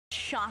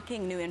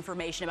shocking new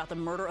information about the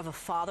murder of a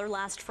father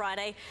last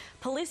Friday.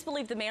 Police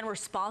believe the man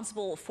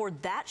responsible for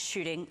that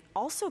shooting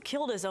also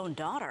killed his own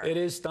daughter. It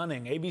is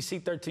stunning.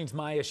 ABC 13's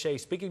Maya Shea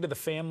speaking to the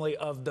family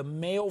of the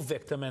male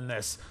victim in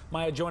this.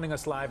 Maya joining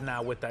us live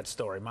now with that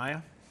story. Maya?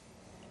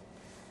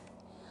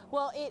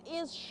 Well, it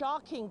is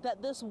shocking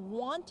that this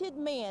wanted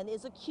man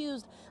is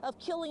accused of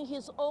killing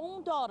his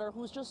own daughter,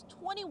 who's just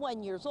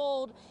 21 years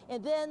old.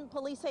 And then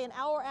police say an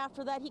hour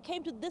after that, he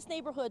came to this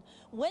neighborhood,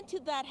 went to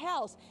that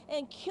house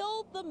and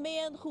killed the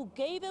man who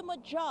gave him a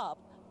job,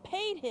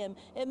 paid him,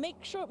 and made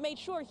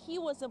sure he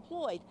was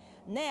employed.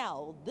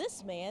 Now,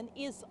 this man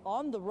is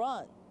on the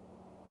run.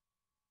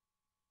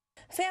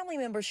 Family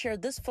members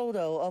shared this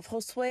photo of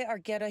Josue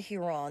Argueta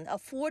Giron, a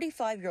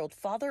 45-year-old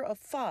father of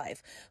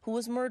 5 who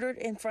was murdered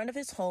in front of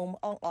his home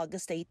on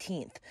August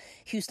 18th.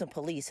 Houston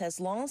police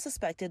has long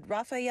suspected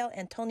Rafael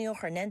Antonio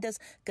Hernandez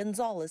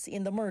Gonzalez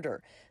in the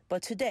murder,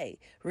 but today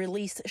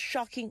released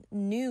shocking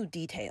new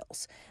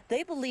details.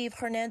 They believe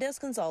Hernandez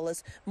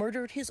Gonzalez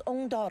murdered his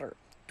own daughter,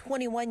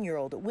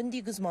 21-year-old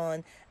Wendy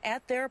Guzman,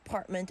 at their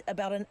apartment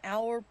about an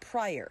hour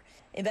prior.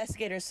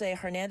 Investigators say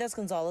Hernandez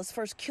Gonzalez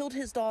first killed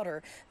his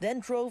daughter, then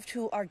drove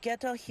to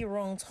Argueta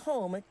Giron's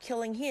home,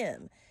 killing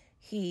him.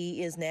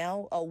 He is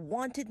now a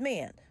wanted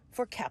man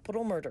for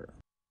capital murder.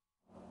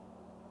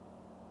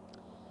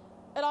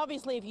 And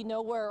obviously, if you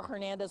know where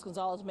Hernandez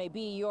Gonzalez may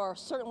be, you are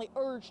certainly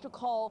urged to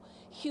call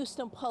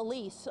Houston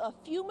police. A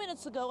few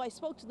minutes ago, I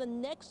spoke to the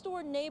next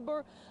door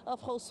neighbor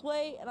of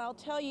Josue, and I'll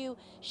tell you,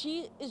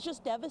 she is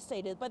just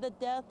devastated by the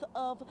death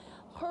of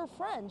her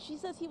friend. She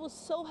says he was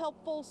so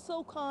helpful,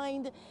 so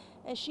kind,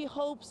 and she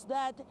hopes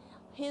that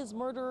his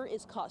murderer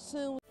is caught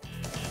soon.